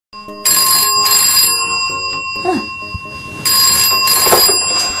Huh.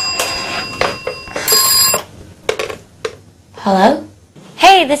 Hello?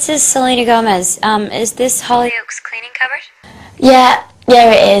 Hey, this is Selena Gomez. Is this Hollyoaks cleaning cupboard? Yeah,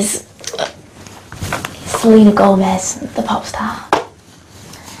 it is. It's Selena Gomez, the pop star.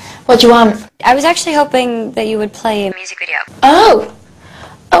 What do you want? I was actually hoping that you would play a music video. Oh,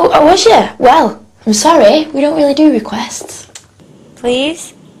 was you? Well, I'm sorry, we don't really do requests.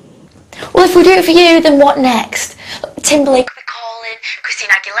 Please? Well, if we do it for you, then what next? Timberlake will be calling,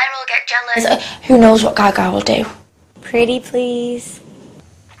 Christina Aguilera will get jealous, who knows what Gaga will do. Pretty please?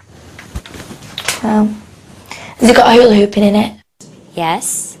 Oh. Has it got hula hooping in it?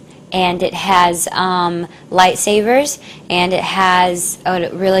 Yes. And it has lightsabers, and it has a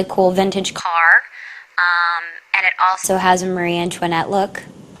really cool vintage car, and it also has a Marie Antoinette look.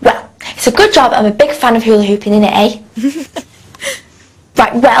 Well, it's a good job I'm a big fan of hula hooping in it, eh?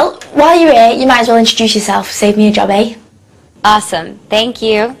 Right, well, while you're here, you might as well introduce yourself, save me a job, eh? Awesome. Thank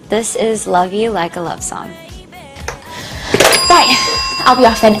you. This is Love You Like a Love Song. Right, I'll be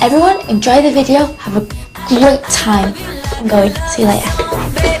off then. Everyone, enjoy the video, have a great time. I'm going. See you later.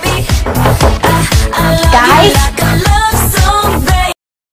 Guys?